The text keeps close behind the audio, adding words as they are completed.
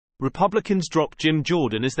Republicans drop Jim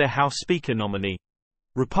Jordan as their House Speaker nominee.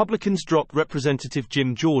 Republicans dropped Representative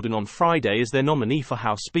Jim Jordan on Friday as their nominee for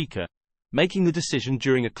House Speaker, making the decision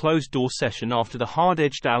during a closed-door session after the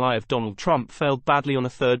hard-edged ally of Donald Trump failed badly on a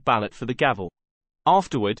third ballot for the gavel.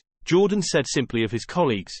 Afterward, Jordan said simply of his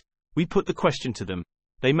colleagues, "We put the question to them.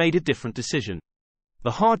 They made a different decision."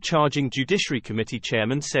 The hard-charging Judiciary Committee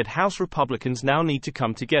chairman said House Republicans now need to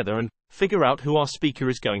come together and figure out who our Speaker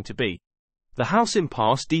is going to be. The House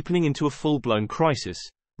impasse deepening into a full-blown crisis.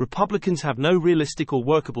 Republicans have no realistic or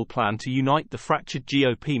workable plan to unite the fractured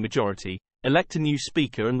GOP majority, elect a new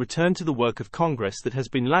Speaker and return to the work of Congress that has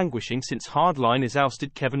been languishing since hardliners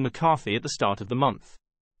ousted Kevin McCarthy at the start of the month.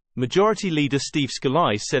 Majority Leader Steve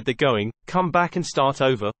Scalise said they're going, "come back and start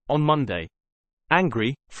over," on Monday.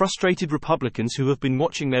 Angry, frustrated Republicans who have been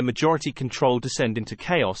watching their majority control descend into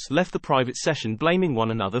chaos left the private session blaming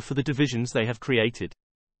one another for the divisions they have created.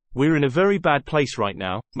 "We're in a very bad place right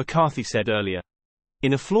now," McCarthy said earlier.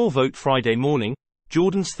 In a floor vote Friday morning,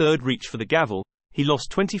 Jordan's third reach for the gavel, he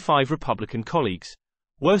lost 25 Republican colleagues,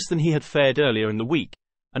 worse than he had fared earlier in the week,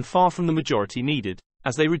 and far from the majority needed,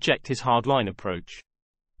 as they reject his hardline approach.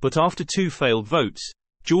 But after two failed votes,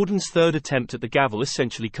 Jordan's third attempt at the gavel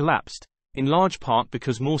essentially collapsed, in large part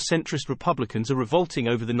because more centrist Republicans are revolting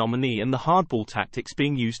over the nominee and the hardball tactics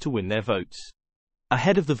being used to win their votes.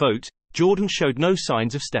 Ahead of the vote, Jordan showed no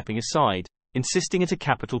signs of stepping aside, insisting at a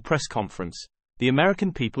Capitol press conference, "The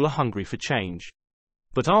American people are hungry for change."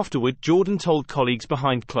 But afterward, Jordan told colleagues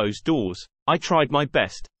behind closed doors, "I tried my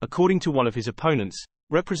best," according to one of his opponents,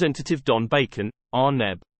 Representative Don Bacon,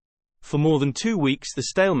 R-Neb. For more than 2 weeks the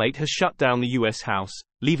stalemate has shut down the U.S. House,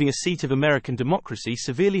 leaving a seat of American democracy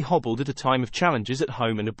severely hobbled at a time of challenges at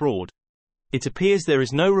home and abroad. It appears there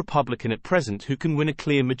is no Republican at present who can win a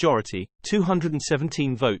clear majority,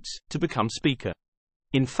 217 votes, to become Speaker.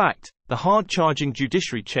 In fact, the hard-charging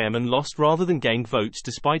Judiciary Chairman lost rather than gained votes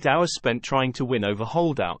despite hours spent trying to win over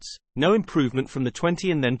holdouts, no improvement from the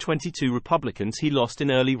 20 and then 22 Republicans he lost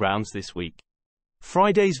in early rounds this week.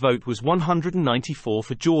 Friday's vote was 194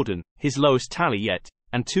 for Jordan, his lowest tally yet,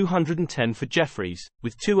 and 210 for Jeffries,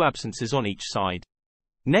 with 2 absences on each side.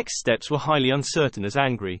 Next steps were highly uncertain as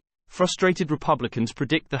angry, frustrated Republicans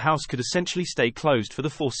predict the House could essentially stay closed for the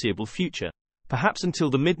foreseeable future, perhaps until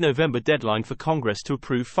the mid-November deadline for Congress to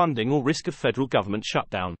approve funding or risk of federal government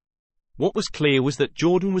shutdown. What was clear was that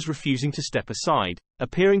Jordan was refusing to step aside,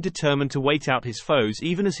 appearing determined to wait out his foes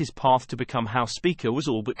even as his path to become House Speaker was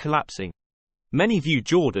all but collapsing. Many view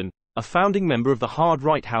Jordan, a founding member of the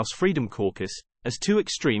hard-right House Freedom Caucus, as too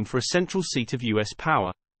extreme for a central seat of U.S.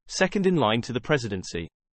 power, second in line to the presidency.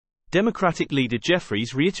 Democratic leader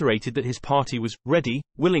Jeffries reiterated that his party was ready,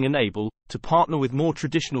 willing and able to partner with more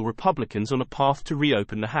traditional Republicans on a path to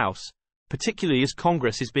reopen the House, particularly as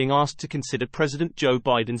Congress is being asked to consider President Joe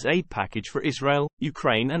Biden's aid package for Israel,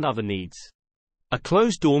 Ukraine and other needs. A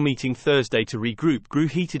closed-door meeting Thursday to regroup grew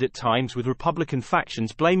heated at times with Republican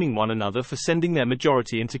factions blaming one another for sending their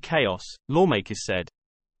majority into chaos, lawmakers said.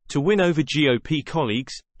 To win over GOP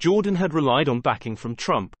colleagues, Jordan had relied on backing from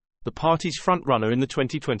Trump, the party's frontrunner in the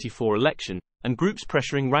 2024 election, and groups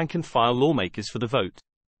pressuring rank-and-file lawmakers for the vote.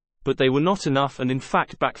 But they were not enough and in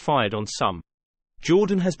fact backfired on some.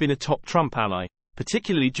 Jordan has been a top Trump ally,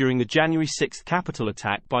 particularly during the January 6 Capitol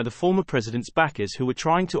attack by the former president's backers who were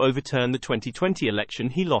trying to overturn the 2020 election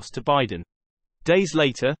he lost to Biden. Days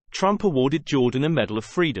later, Trump awarded Jordan a Medal of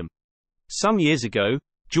Freedom. Some years ago,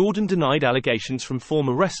 Jordan denied allegations from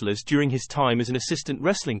former wrestlers during his time as an assistant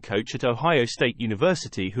wrestling coach at Ohio State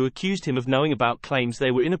University who accused him of knowing about claims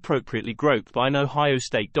they were inappropriately groped by an Ohio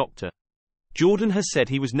State doctor. Jordan has said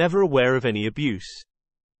he was never aware of any abuse.